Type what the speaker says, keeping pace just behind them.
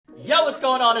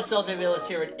going on? It's LJ Velas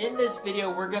here, and in this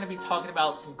video we're going to be talking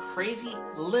about some crazy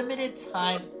limited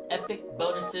time epic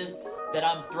bonuses that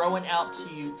I'm throwing out to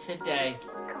you today.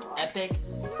 Epic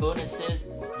bonuses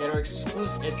that are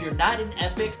exclusive. If you're not in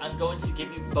Epic, I'm going to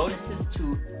give you bonuses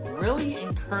to really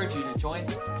encourage you to join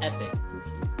Epic.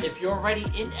 If you're already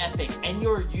in Epic and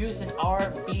you're using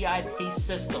our VIP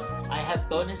system, I have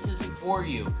bonuses for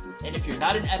you. And if you're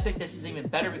not in Epic, this is even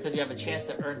better because you have a chance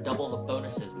to earn double the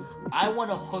bonuses. I want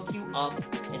to hook you up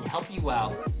and help you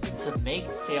out to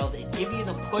make sales and give you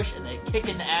the push and the kick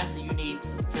in the ass that you need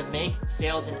to make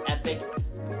sales in Epic.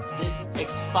 This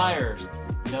expires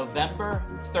November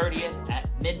 30th at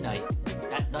midnight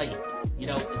at night. You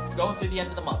know, it's going through the end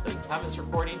of the month. By the time it's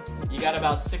recording, you got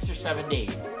about 6 or 7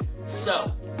 days.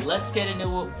 So let's get into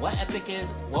what Epic is,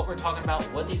 what we're talking about,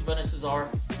 what these bonuses are,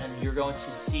 and you're going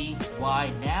to see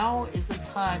why now is the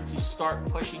time to start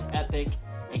pushing Epic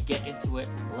and get into it.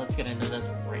 Let's get into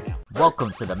this right now.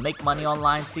 Welcome to the Make Money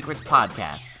Online Secrets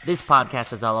Podcast. This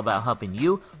podcast is all about helping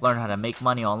you learn how to make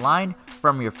money online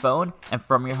from your phone and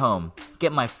from your home.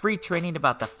 Get my free training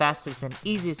about the fastest and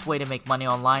easiest way to make money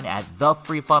online at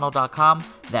thefreefunnel.com.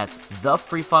 That's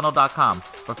thefreefunnel.com.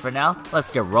 But for now, let's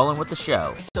get rolling with the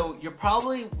show. So you're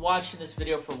probably watching this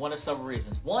video for one of several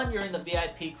reasons. One, you're in the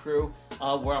VIP crew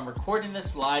where I'm recording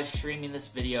this live, streaming this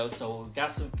video. So we've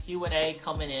got some Q&A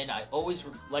coming in. I always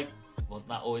well,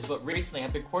 not always, but recently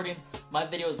I've been recording my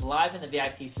videos live in the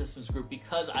VIP Systems group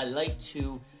because I like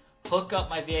to hook up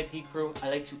my VIP crew. I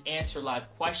like to answer live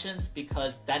questions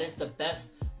because that is the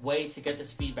best way to get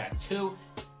this feedback. Two,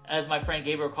 as my friend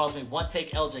Gabriel calls me, one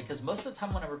take LJ, because most of the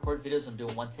time when I record videos, I'm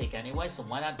doing one take anyway, so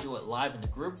why not do it live in the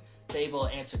group to able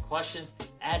to answer questions,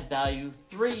 add value.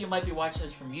 Three, you might be watching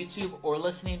this from YouTube or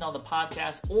listening on the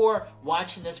podcast or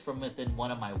watching this from within one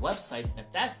of my websites. And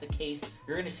if that's the case,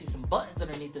 you're going to see some buttons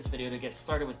underneath this video to get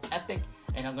started with Epic,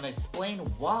 and I'm going to explain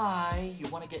why you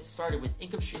want to get started with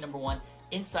income stream number one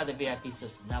inside the VIP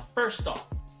system. Now, first off,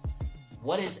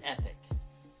 what is Epic?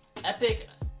 Epic,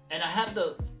 and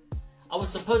I was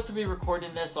supposed to be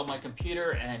recording this on my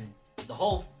computer, and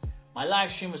my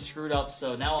live stream was screwed up,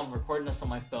 so now I'm recording this on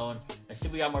my phone. I see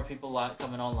we got more people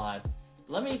coming on live.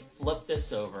 Let me flip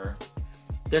this over.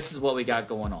 This is what we got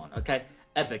going on, okay?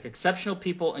 Epic, exceptional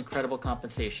people, incredible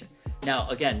compensation. Now,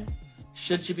 again,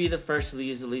 should you be the first to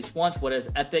use at least once? What is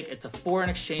Epic? It's a foreign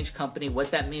exchange company. What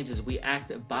that means is we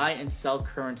buy and sell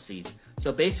currencies.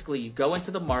 So basically, you go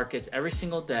into the markets every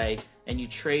single day and you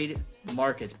trade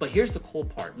markets. But here's the cool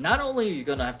part. Not only are you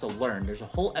going to have to learn, there's a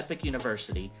whole Epic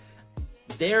University.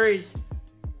 There is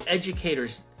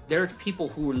educators. There's people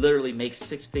who literally make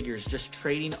 6 figures just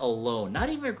trading alone, not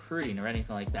even recruiting or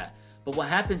anything like that. But what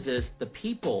happens is the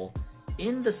people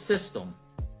in the system,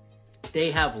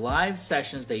 they have live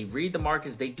sessions, they read the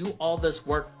markets, they do all this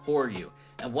work for you.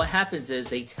 And what happens is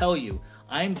they tell you,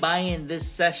 I'm buying this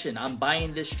session, I'm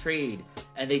buying this trade.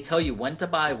 And they tell you when to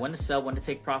buy, when to sell, when to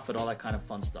take profit, all that kind of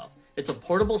fun stuff. It's a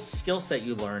portable skill set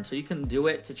you learn, so you can do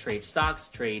it to trade stocks,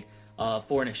 trade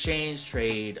foreign exchange,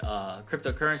 trade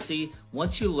cryptocurrency.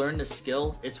 Once you learn the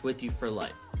skill, it's with you for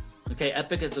life. Okay,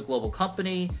 Epic is a global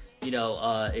company. You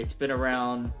know, it's been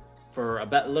around for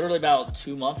literally about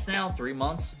 2 months now, 3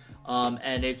 months.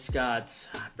 And it's got,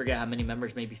 I forget how many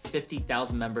members, maybe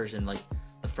 50,000 members in like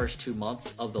the first 2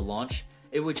 months of the launch,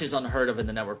 which is unheard of in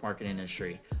the network marketing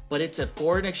industry. But it's a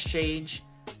foreign exchange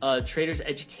traders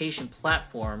education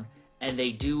platform, and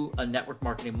they do a network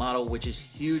marketing model, which is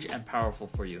huge and powerful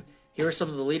for you. Here are some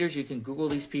of the leaders. You can Google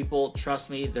these people. Trust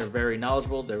me, they're very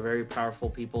knowledgeable. They're very powerful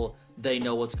people. They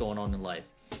know what's going on in life.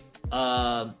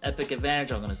 Epic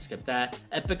Advantage, I'm going to skip that.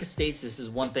 Epic Estates, this is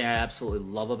one thing I absolutely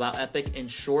love about Epic. In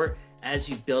short, as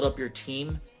you build up your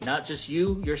team, not just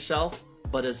you, yourself,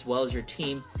 but as well as your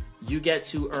team, you get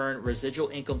to earn residual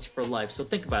incomes for life. So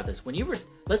think about this. When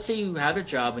let's say you had a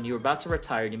job and you were about to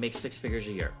retire and you make 6 figures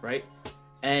a year, right?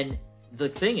 And the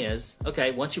thing is,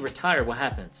 okay, once you retire, what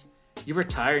happens? You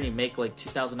retire and you make like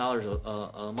 $2,000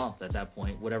 a month at that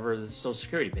point, whatever the Social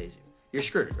Security pays you. You're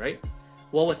screwed, right?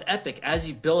 Well, with Epic, as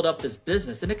you build up this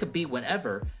business, and it could be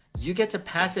whenever, you get to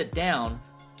pass it down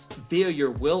via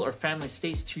your will or family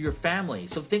estates to your family.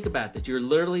 So think about that. You're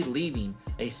literally leaving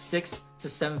a 6 to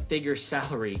 7 figure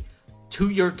salary to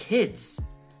your kids.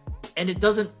 And it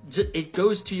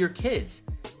goes to your kids.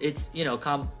 It's, you know,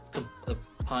 upon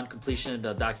completion of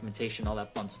the documentation, all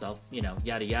that fun stuff, you know,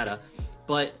 yada, yada.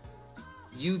 But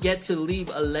you get to leave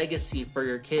a legacy for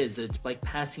your kids. It's like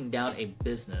passing down a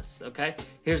business, okay?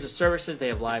 Here's the services. They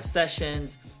have live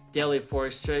sessions, daily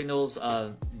forex signals,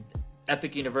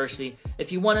 Epic University.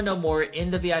 If you want to know more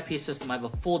in the VIP system, I have a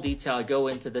full detail. I go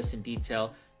into this in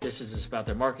detail. This is just about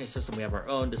their marketing system. We have our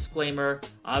own disclaimer.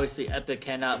 Obviously, Epic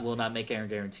will not make any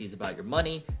guarantees about your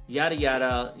money, yada,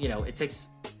 yada. You know, it takes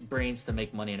brains to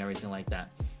make money and everything like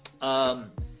that.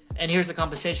 And here's the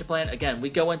compensation plan. Again,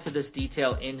 we go into this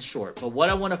detail in short, but what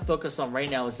I want to focus on right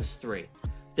now is this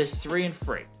three and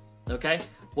free. Okay,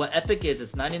 what Epic is,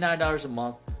 it's $99 a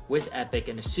month with Epic,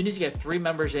 and as soon as you get 3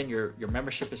 members in, your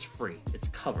membership is free. It's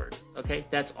covered. Okay,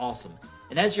 that's awesome.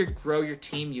 And as you grow your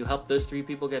team, you help those 3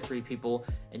 people get 3 people,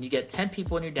 and you get 10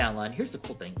 people in your downline. Here's the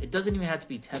cool thing: it doesn't even have to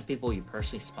be 10 people you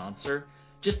personally sponsor,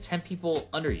 just 10 people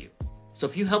under you. So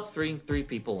if you help 3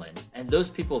 people in, and those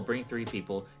people bring 3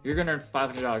 people, you're gonna earn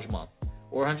 $500 a month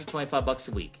or $125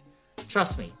 a week.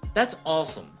 Trust me, that's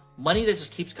awesome. Money that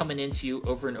just keeps coming into you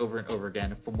over and over and over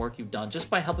again from work you've done just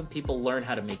by helping people learn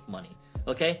how to make money.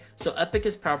 Okay, so Epic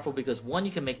is powerful because 1,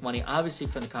 you can make money obviously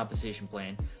from the compensation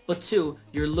plan, but 2,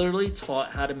 you're literally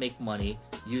taught how to make money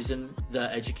using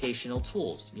the educational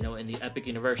tools, you know, in the Epic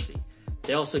University.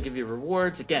 They also give you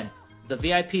rewards. Again, the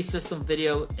VIP system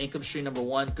video, income stream number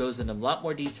 1, goes into a lot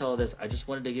more detail of this. I just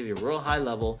wanted to give you a real high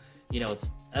level. You know,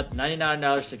 it's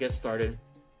 $99 to get started.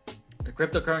 The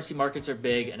cryptocurrency markets are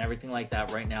big and everything like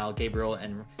that right now. Gabriel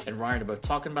and Ryan are both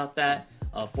talking about that.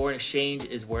 Foreign exchange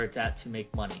is where it's at to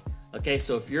make money. Okay,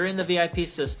 so if you're in the VIP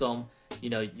system, you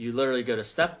know, you literally go to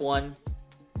step 1,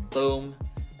 boom,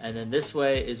 and then this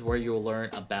way is where you'll learn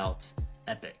about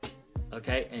Epic.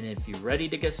 Okay, and if you're ready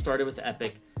to get started with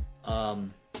Epic,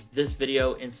 this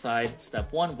video inside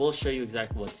step 1 will show you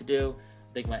exactly what to do.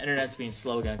 I think my internet's being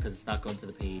slow again because it's not going to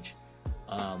the page,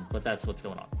 but that's what's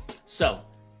going on. So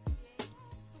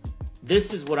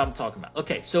this is what I'm talking about.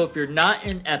 Okay, so if you're not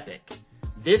in Epic,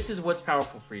 this is what's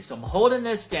powerful for you. So I'm holding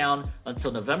this down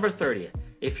until November 30th.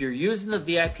 If you're using the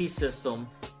VIP system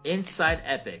inside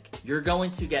Epic, you're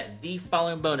going to get the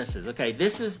following bonuses. Okay,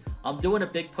 I'm doing a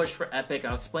big push for Epic.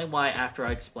 I'll explain why after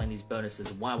I explain these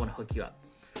bonuses and why I want to hook you up.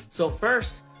 So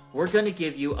first, we're going to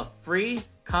give you a free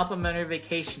complimentary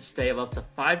vacation stay of up to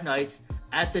 5 nights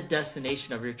at the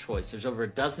destination of your choice. There's over a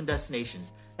dozen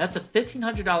destinations. That's a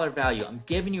 $1,500 value I'm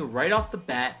giving you right off the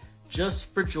bat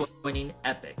just for joining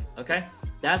Epic, okay?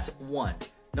 That's 1.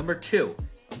 Number 2,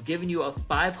 I'm giving you a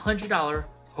 $500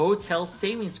 hotel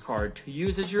savings card to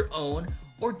use as your own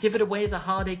or give it away as a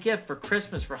holiday gift for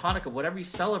Christmas, for Hanukkah, whatever you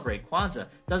celebrate, Kwanzaa,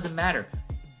 doesn't matter.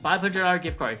 $500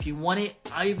 gift card. If you want it,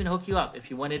 I'll even hook you up. If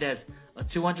you want it as a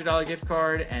 $200 gift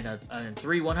card and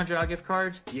 3 $100 gift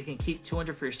cards, you can keep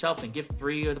 $200 for yourself and give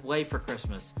 3 away for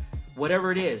Christmas.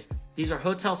 Whatever it is, these are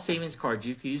hotel savings cards.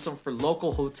 You can use them for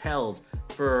local hotels,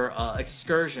 for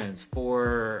excursions,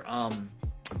 for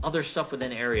other stuff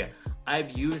within the area.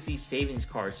 I've used these savings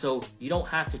cards, so you don't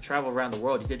have to travel around the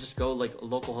world. You could just go like a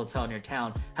local hotel in your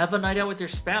town, have a night out with your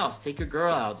spouse, take your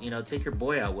girl out, you know, take your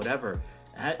boy out, whatever.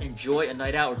 Enjoy a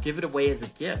night out or give it away as a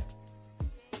gift.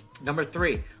 Number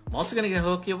 3, I'm also going to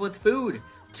hook you up with food.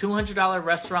 $200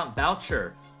 restaurant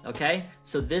voucher. Okay,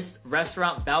 so this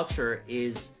restaurant voucher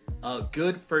is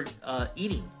good for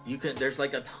eating. There's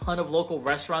like a ton of local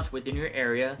restaurants within your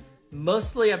area.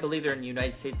 Mostly, I believe they're in the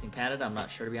United States and Canada. I'm not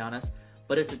sure, to be honest.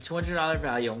 But it's a $200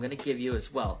 value I'm going to give you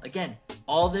as well. Again,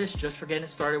 all this just for getting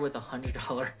started with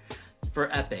 $100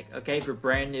 for Epic. Okay, if you're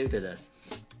brand new to this.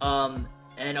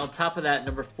 And on top of that,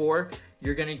 number 4,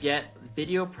 you're going to get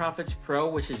Video Profits Pro,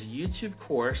 which is a YouTube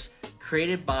course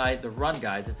created by the Run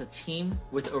Guys. It's a team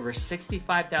with over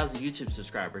 65,000 YouTube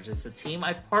subscribers. It's a team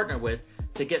I partner with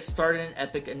to get started in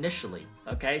Epic initially.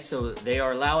 Okay, so they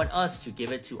are allowing us to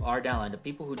give it to our downline, the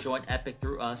people who join Epic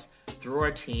through us, through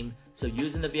our team. So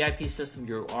using the VIP system,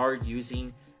 you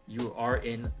are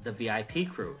in the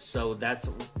VIP crew. So that's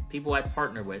people I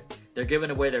partner with. They're giving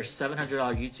away their $700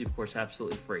 YouTube course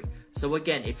absolutely free. So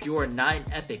again, if you are not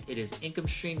in Epic, it is income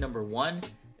stream number 1.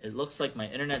 It looks like my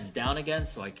internet's down again,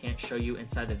 so I can't show you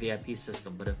inside the VIP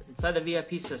system. But if inside the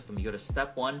VIP system, you go to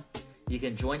step 1, you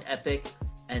can join Epic,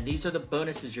 and these are the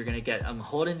bonuses you're going to get. I'm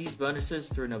holding these bonuses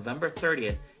through November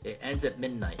 30th. It ends at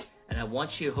midnight, and I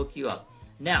want you to hook you up.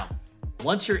 Now,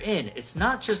 once you're in, it's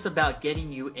not just about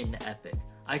getting you into Epic.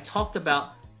 I talked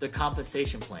about the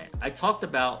compensation plan. I talked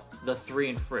about the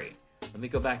 3 and free. Let me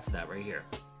go back to that right here,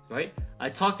 right? I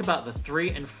talked about the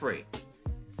 3 and free.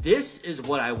 This is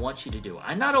what I want you to do.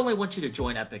 I not only want you to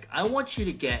join Epic, I want you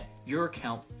to get your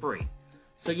account free.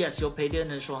 So yes, you'll pay the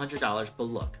initial $100, but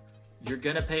look, you're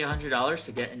gonna pay $100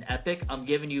 to get an Epic. I'm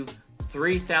giving you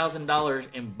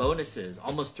 $3,000 in bonuses,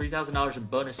 almost $3,000 in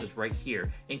bonuses right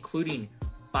here, including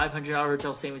 $500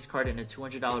 hotel savings card and a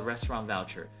 $200 restaurant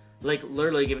voucher. Like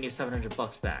literally giving you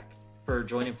 $700 back for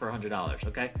joining for $100,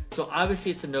 okay? So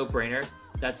obviously it's a no-brainer.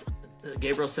 That's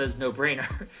Gabriel says no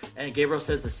brainer. And Gabriel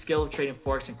says the skill of trading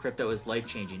Forex and crypto is life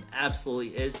changing.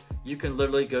 Absolutely is. You can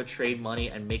literally go trade money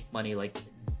and make money like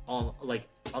on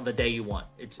the day you want.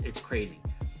 It's crazy.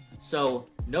 So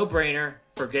no brainer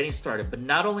for getting started. But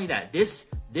not only that, this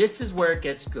is where it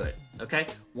gets good. Okay,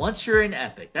 once you're in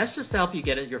Epic, that's just to help you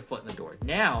get your foot in the door.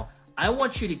 Now I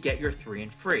want you to get your 3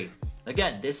 and free.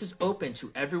 Again, this is open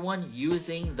to everyone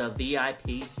using the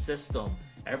VIP system.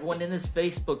 Everyone in this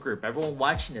Facebook group, everyone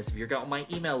watching this, if you're on my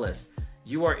email list,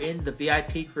 you are in the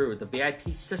VIP crew, the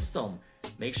VIP system.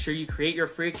 Make sure you create your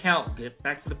free account, get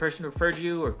back to the person who referred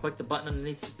you, or click the button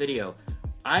underneath this video.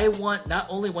 I not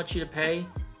only want you to pay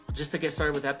just to get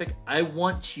started with Epic, I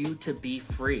want you to be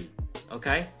free,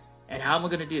 okay? And how am I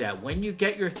going to do that? When you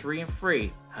get your 3 and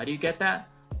free, how do you get that?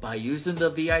 By using the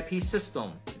VIP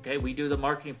system, okay? We do the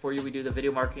marketing for you. We do the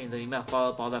video marketing, the email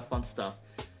follow-up, all that fun stuff.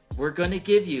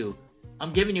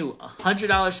 I'm giving you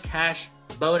 $100 cash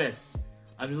bonus.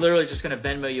 I'm literally just going to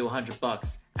Venmo you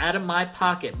 $100 out of my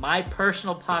pocket, my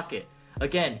personal pocket.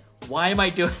 Again, why am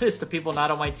I doing this to people not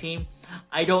on my team?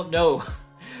 I don't know,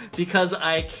 because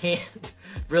I can't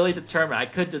really determine. I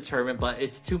could determine, but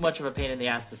it's too much of a pain in the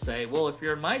ass to say, well, if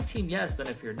you're on my team, yes, then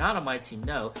if you're not on my team,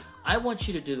 no. I want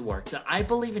you to do the work. So I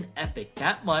believe in Epic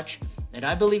that much, and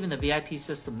I believe in the VIP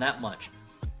system that much,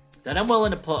 that I'm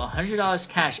willing to put $100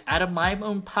 cash out of my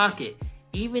own pocket,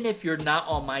 even if you're not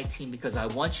on my team, because I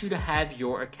want you to have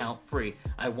your account free.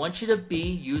 I want you to be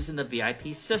using the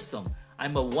VIP system.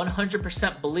 I'm a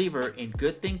 100% believer in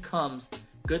good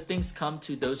things come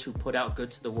to those who put out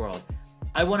good to the world.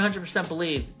 I 100%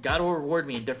 believe God will reward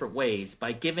me in different ways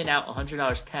by giving out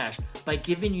 $100 cash, by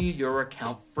giving you your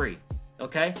account free,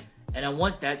 okay? And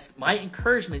that's my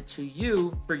encouragement to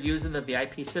you for using the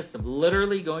VIP system.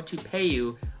 Literally going to pay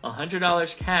you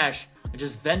 $100 cash and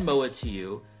just Venmo it to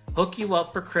you, hook you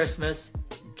up for Christmas,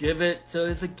 give it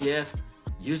as a gift,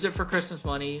 use it for Christmas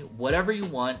money, whatever you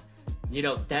want. You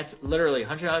know, that's literally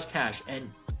 $100 cash. And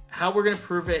how we're going to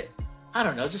prove it, I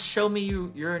don't know. Just show me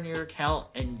you're in your account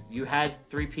and you had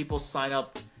 3 people sign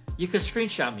up. You could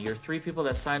screenshot me your 3 people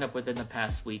that signed up within the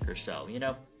past week or so, you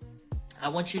know. I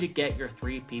want you to get your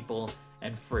 3 people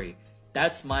and free.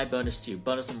 That's my bonus to you.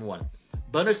 Bonus number 1.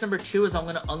 Bonus number 2 is I'm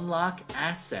going to unlock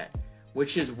Asset,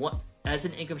 which is as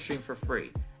an income stream for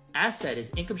free. Asset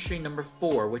is income stream number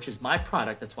 4, which is my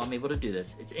product. That's why I'm able to do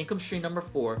this. It's income stream number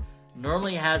 4.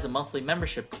 Normally has a monthly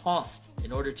membership cost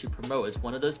in order to promote. It's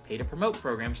one of those pay to promote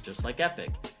programs, just like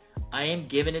Epic. I am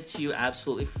giving it to you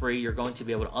absolutely free. You're going to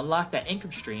be able to unlock that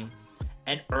income stream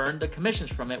and earn the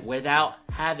commissions from it without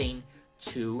having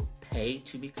to pay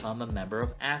to become a member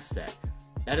of Asset.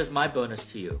 That is my bonus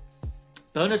to you.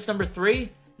 Bonus number 3,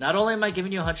 not only am I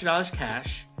giving you $100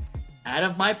 cash out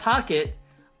of my pocket,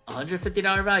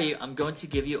 $150 value, I'm going to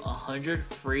give you 100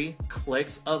 free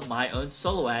clicks of my own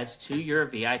solo ads to your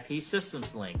VIP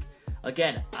systems link.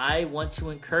 Again, I want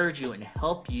to encourage you and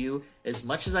help you as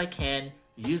much as I can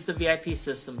use the VIP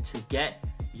system to get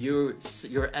your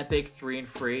Epic 3 and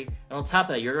free. And on top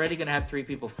of that, you're already going to have 3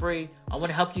 people free. I want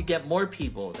to help you get more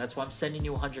people. That's why I'm sending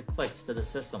you 100 clicks to the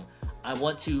system. I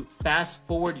want to fast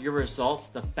forward your results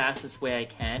the fastest way I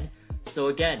can. So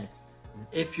again,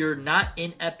 if you're not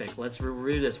in Epic, let's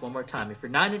review this one more time. If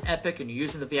you're not in Epic and you're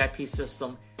using the VIP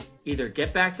system, either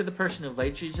get back to the person who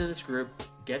invited you to this group,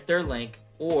 get their link,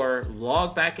 or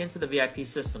log back into the VIP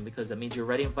system, because that means you're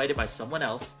already invited by someone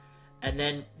else. And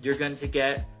then you're going to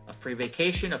get a free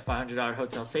vacation, a $500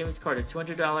 hotel savings card, a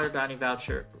 $200 dining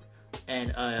voucher,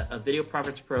 and a Video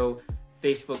Profits Pro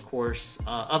Facebook course,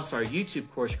 YouTube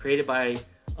course created by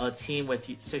a team with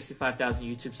 65,000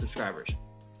 YouTube subscribers.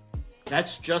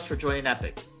 That's just for joining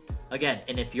Epic. Again,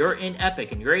 and if you're in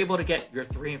Epic and you're able to get your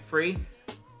 3 and free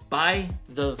by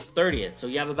the 30th, so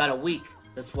you have about a week.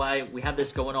 That's why we have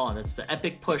this going on. It's the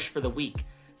Epic push for the week.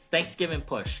 It's Thanksgiving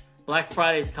push. Black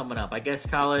Friday's coming up. I guess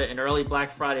call it an early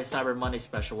Black Friday, Cyber Monday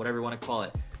special, whatever you want to call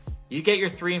it. You get your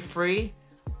 3 and free,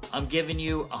 I'm giving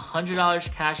you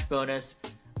 $100 cash bonus,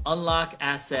 unlock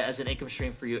Asset as an income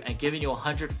stream for you, and giving you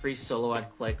 100 free solo ad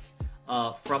clicks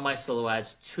from my solo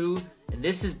ads too. And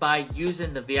this is by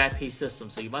using the VIP system.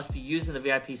 So you must be using the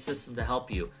VIP system to help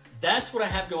you. That's what I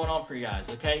have going on for you guys,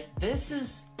 okay? This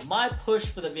is my push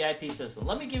for the VIP system.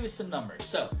 Let me give you some numbers.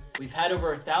 So we've had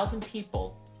over 1,000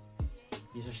 people,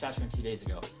 these are stats from 2 days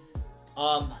ago,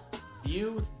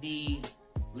 view the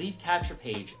lead capture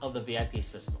page of the VIP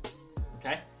system,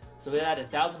 okay? So we had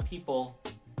 1,000 people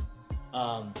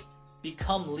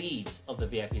become leads of the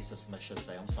VIP system, I should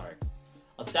say. I'm sorry.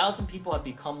 1,000 people have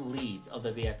become leads of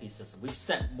the VIP system. We've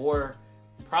sent more,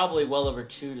 probably well over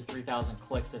 2,000 to 3,000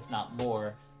 clicks, if not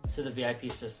more, to the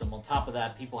VIP system. On top of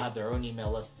that, people have their own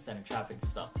email list sending traffic and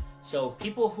stuff. So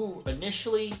people who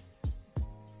initially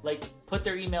like put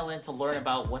their email in to learn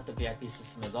about what the VIP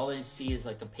system is, all they see is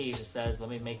like a page that says, let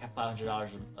me make $500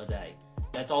 a day.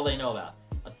 That's all they know about.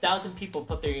 1,000 people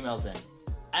put their emails in.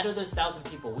 Out of those 1,000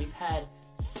 people, we've had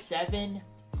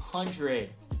 700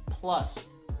 plus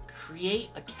create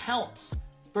accounts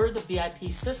for the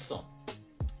VIP system.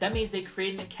 That means they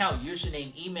create an account,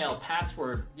 username, email,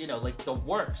 password, you know, like the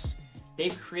works.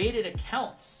 They've created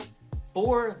accounts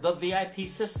for the VIP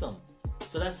system.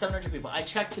 So that's 700 people. I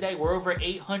checked today, we're over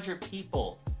 800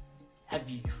 people have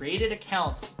created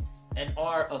accounts and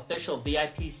are official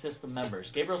VIP system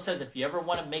members. Gabriel says if you ever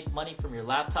want to make money from your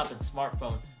laptop and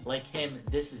smartphone like him,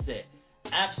 this is it.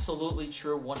 Absolutely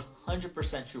true,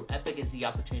 100% true. Epic is the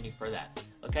opportunity for that,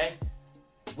 okay?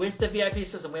 With the VIP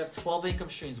system, we have 12 income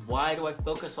streams. Why do I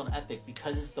focus on Epic?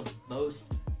 Because it's the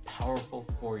most powerful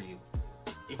for you.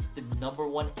 It's the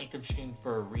 #1 income stream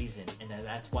for a reason, and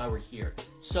that's why we're here.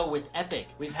 So with Epic,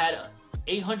 we've had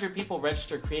 800 people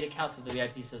register, create accounts with the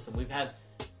VIP system. We've had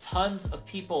tons of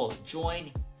people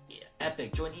join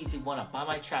Epic, join Easy One Up, buy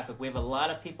my traffic. We have a lot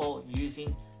of people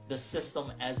using the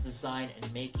system as designed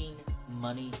and making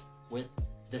money with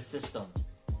the system,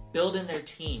 building their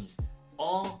teams,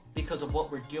 all because of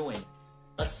what we're doing.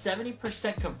 A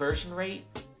 70% conversion rate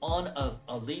on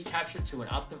a lead capture to an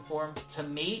opt-in form, to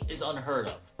me, is unheard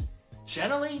of.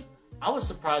 Generally, I was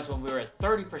surprised when we were at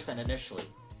 30% initially.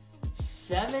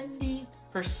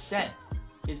 70%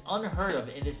 is unheard of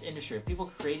in this industry, of people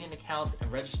creating accounts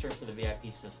and registering for the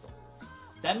VIP system.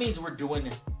 That means we're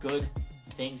doing good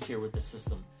things here with the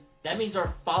system. That means our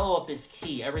follow-up is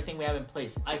key, everything we have in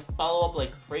place. I follow up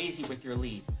like crazy with your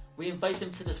leads. We invite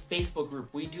them to this Facebook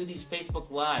group. We do these Facebook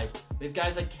Lives. We have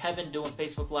guys like Kevin doing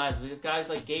Facebook Lives. We have guys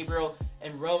like Gabriel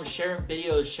and Rome sharing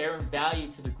videos, sharing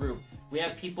value to the group. We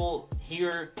have people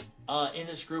here in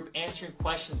this group answering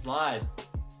questions live.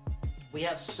 We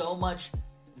have so much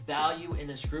value in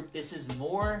this group. This is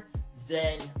more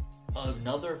than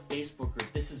another Facebook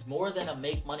group. This is more than a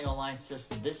make money online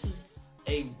system. This is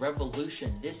a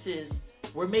revolution.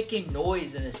 We're making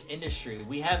noise in this industry.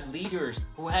 We have leaders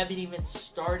who haven't even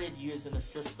started using the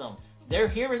system. They're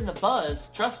hearing the buzz.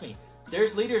 Trust me,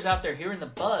 there's leaders out there hearing the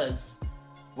buzz.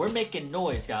 We're making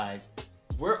noise, guys.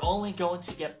 We're only going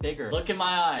to get bigger. Look in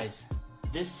my eyes.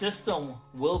 This system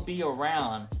will be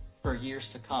around for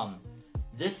years to come.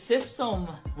 This system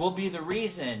will be the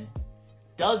reason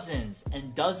dozens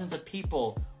and dozens of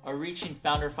people are reaching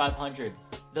Founder 500.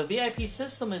 The VIP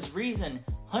system is reason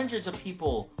hundreds of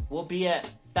people will be at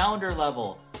Founder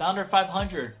level, Founder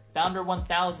 500, Founder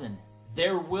 1000.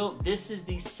 This is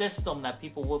the system that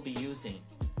people will be using.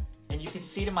 And you can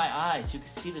see it in my eyes. You can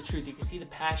see the truth. You can see the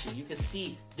passion. You can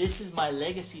see this is my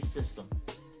legacy system.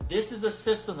 This is the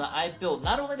system that I built,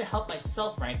 not only to help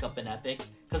myself rank up in Epic,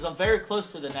 because I'm very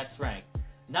close to the next rank.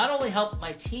 Not only help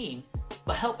my team,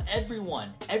 but help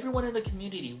everyone in the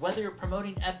community. Whether you're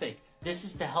promoting Epic, this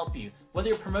is to help you. Whether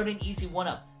you're promoting Easy One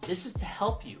Up, this is to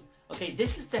help you. Okay,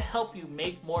 this is to help you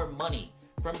make more money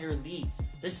from your leads.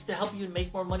 This is to help you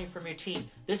make more money from your team.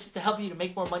 This is to help you to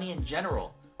make more money in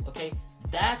general. Okay,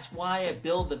 that's why I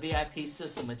build the VIP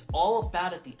system. It's all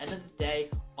about, at the end of the day,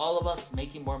 all of us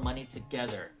making more money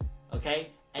together.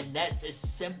 Okay, and that's as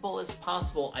simple as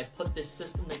possible. I put this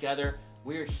system together.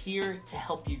 We're here to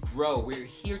help you grow. We're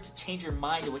here to change your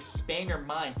mind, to expand your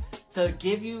mind, to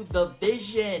give you the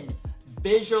vision.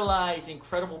 Visualize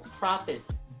incredible profits.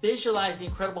 Visualize the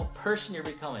incredible person you're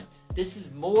becoming. This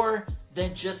is more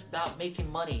than just about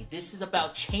making money. This is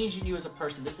about changing you as a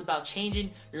person. This is about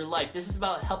changing your life. This is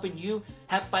about helping you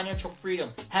have financial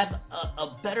freedom, have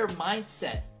a better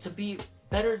mindset, to be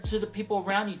better to the people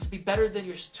around you, to be better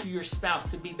to your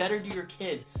spouse, to be better to your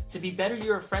kids, to be better to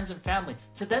your friends and family,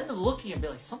 to then look at you and be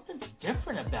like, something's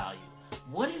different about you.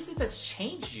 What is it that's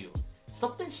changed you?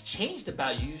 Something's changed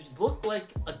about you. You look like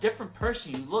a different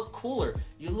person. You look cooler.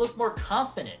 You look more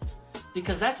confident.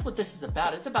 Because that's what this is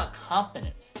about. It's about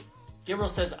confidence. Gabriel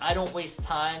says, I don't waste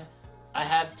time. I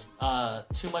have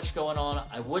too much going on.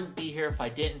 I wouldn't be here if I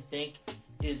didn't think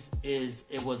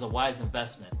it was a wise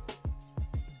investment.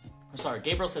 I'm sorry.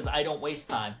 Gabriel says, I don't waste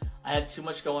time. I have too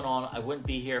much going on. I wouldn't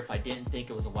be here if I didn't think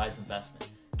it was a wise investment.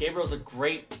 Gabriel's a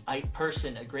great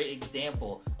person, a great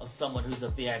example of someone who's a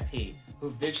VIP,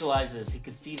 who visualizes. He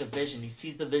can see the vision. He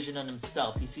sees the vision in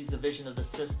himself. He sees the vision of the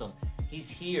system. He's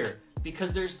here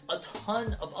because there's a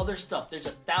ton of other stuff. There's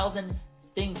 1,000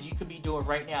 things you could be doing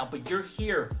right now, but you're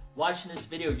here watching this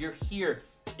video. You're here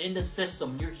in the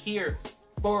system. You're here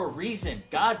for a reason.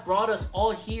 God brought us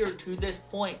all here to this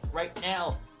point right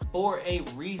now for a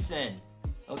reason,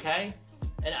 okay?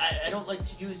 And I don't like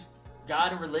to use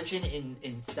God and religion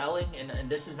in selling, and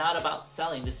this is not about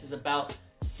selling. This is about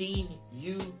seeing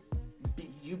you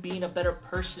being a better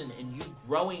person and you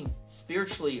growing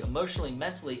spiritually, emotionally,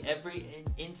 mentally,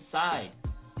 inside.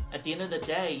 At the end of the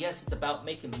day, yes, it's about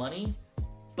making money,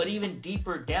 but even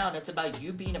deeper down, it's about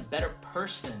you being a better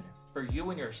person for you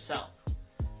and yourself.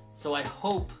 So I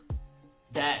hope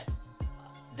that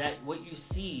what you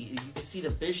see, you can see the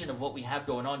vision of what we have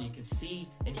going on. You can see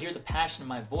and hear the passion in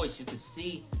my voice. You can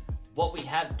see what we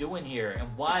have doing here and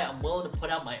why I'm willing to put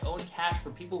out my own cash for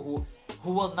people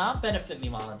who will not benefit me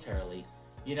monetarily.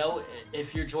 You know,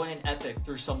 if you're joining Epic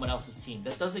through someone else's team,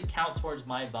 that doesn't count towards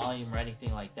my volume or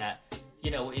anything like that.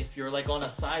 You know, if you're like on a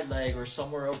side leg or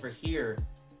somewhere over here,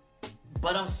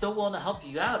 but I'm still willing to help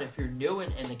you out if you're new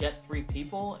and to get 3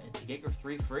 people and to get your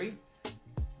 3 free.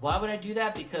 Why would I do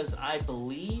that? Because I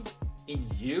believe in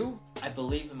you, I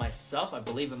believe in myself, I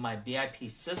believe in my VIP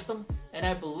system, and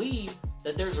I believe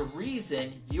that there's a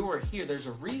reason you are here. There's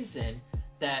a reason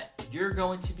that you're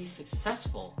going to be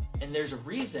successful, and there's a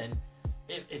reason.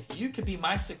 If you could be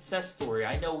my success story,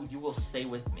 I know you will stay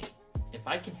with me. If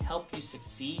I can help you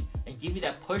succeed and give you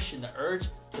that push and the urge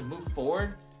to move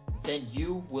forward, then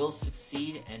you will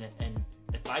succeed. And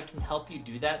if I can help you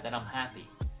do that, then I'm happy.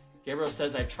 Gabriel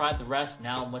says, I tried the rest,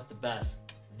 now I'm with the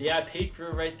best. VIP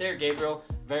crew right there, Gabriel.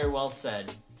 Very well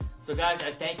said. So guys,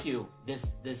 I thank you.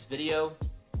 This video,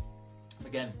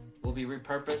 again, will be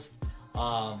repurposed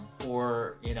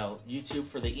for, you know, YouTube,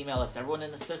 for the email list. Everyone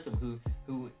in the system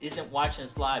who isn't watching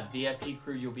this live, VIP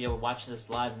crew, you'll be able to watch this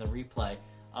live in the replay.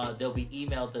 They'll be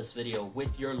emailed this video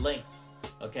with your links.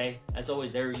 Okay, as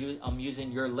always, I'm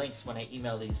using your links when I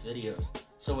email these videos.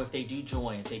 So if they do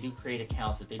join, if they do create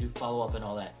accounts, if they do follow up and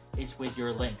all that, it's with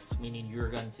your links, meaning you're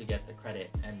going to get the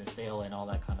credit and the sale and all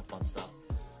that kind of fun stuff.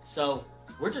 So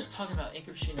we're just talking about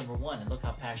income stream number 1, and look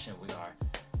how passionate we are.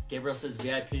 Gabriel says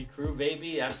VIP crew,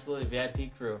 baby. Absolutely,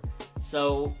 VIP crew.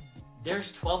 So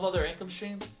there's 12 other income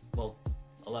streams. Well,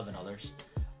 11 others.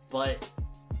 But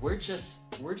we're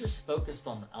just focused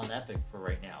on Epic for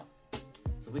right now.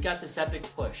 So we got this Epic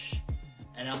push,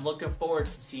 and I'm looking forward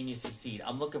to seeing you succeed.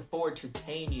 I'm looking forward to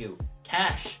paying you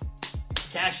cash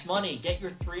money. Get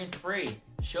your 3 and free.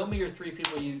 Show me your 3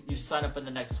 people you sign up in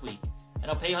the next week, and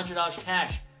I'll pay you $100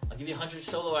 cash. I'll give you 100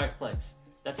 solo ad clicks.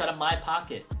 That's out of my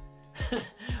pocket.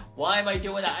 Why am I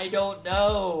doing that? I don't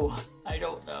know.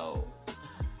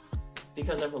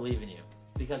 Because I believe in you.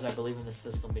 Because I believe in the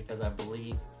system. Because I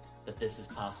believe that this is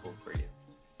possible for you.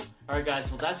 Alright guys,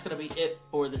 well that's going to be it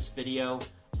for this video.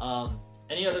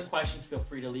 Any other questions, feel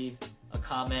free to leave a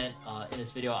comment in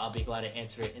this video. I'll be glad to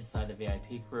answer it inside the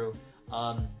VIP crew.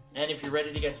 And if you're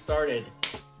ready to get started,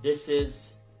 this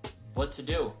is what to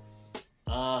do.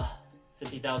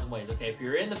 50,000 ways. Okay, if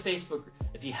you're in the Facebook,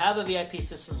 if you have a VIP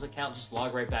Systems account, just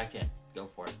log right back in. Go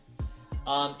for it.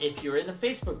 If you're in the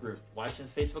Facebook group, watching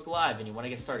this Facebook Live, and you want to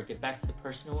get started, get back to the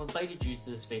person who invited you to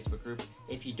this Facebook group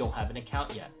if you don't have an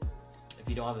account yet. If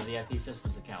you don't have a VIP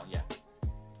Systems account yet,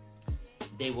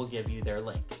 they will give you their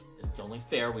link. It's only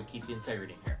fair. We keep the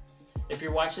integrity here. If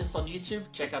you're watching this on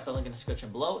YouTube, check out the link in the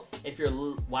description below. If you're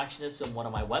watching this on one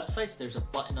of my websites, there's a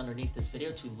button underneath this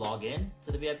video to log in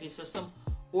to the VIP system,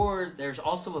 or there's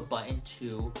also a button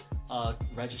to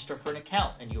register for an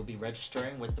account, and you'll be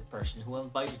registering with the person who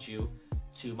invited you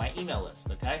to my email list,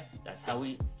 okay? That's how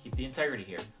we keep the integrity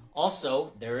here.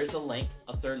 Also, there is a link,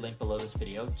 a third link below this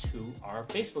video to our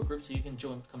Facebook group, so you can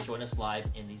come join us live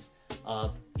in these,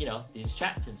 these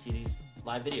chats and see these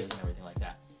live videos and everything like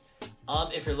that.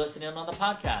 If you're listening on the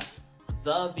podcast,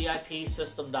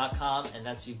 thevipsystem.com, and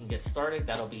that's so you can get started.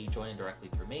 That'll be joining directly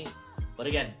through me. But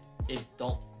again,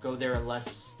 don't go there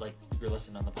unless you're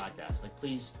listening on the podcast.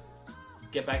 Please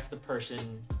get back to the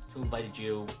person who invited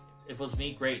you. If it was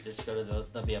me, great. Just go to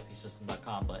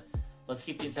thevipsystem.com. But let's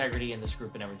keep the integrity in this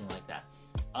group and everything like that.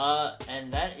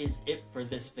 And that is it for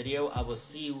this video. I will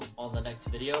see you on the next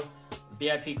video.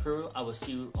 VIP crew, I will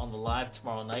see you on the live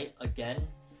tomorrow night again.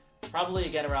 Probably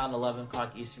again around 11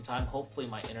 o'clock Eastern time. Hopefully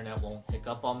my internet won't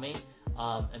hiccup on me.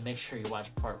 And make sure you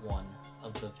watch part 1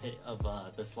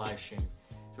 of this live stream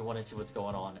if you want to see what's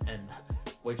going on, and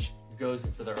which goes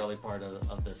into the early part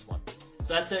of this one.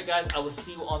 So that's it, guys. I will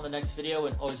see you on the next video,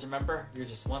 and always remember, you're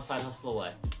just one side hustle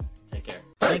away. Take care.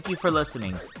 Thank you for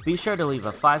listening. Be sure to leave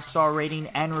a 5-star rating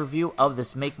and review of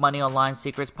this Make Money Online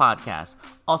Secrets podcast.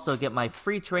 Also, get my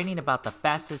free training about the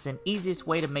fastest and easiest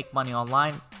way to make money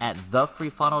online at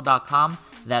thefreefunnel.com.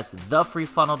 That's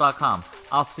thefreefunnel.com.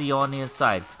 I'll see you on the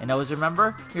inside. And always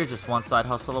remember, you're just one side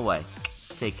hustle away.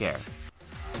 Take care.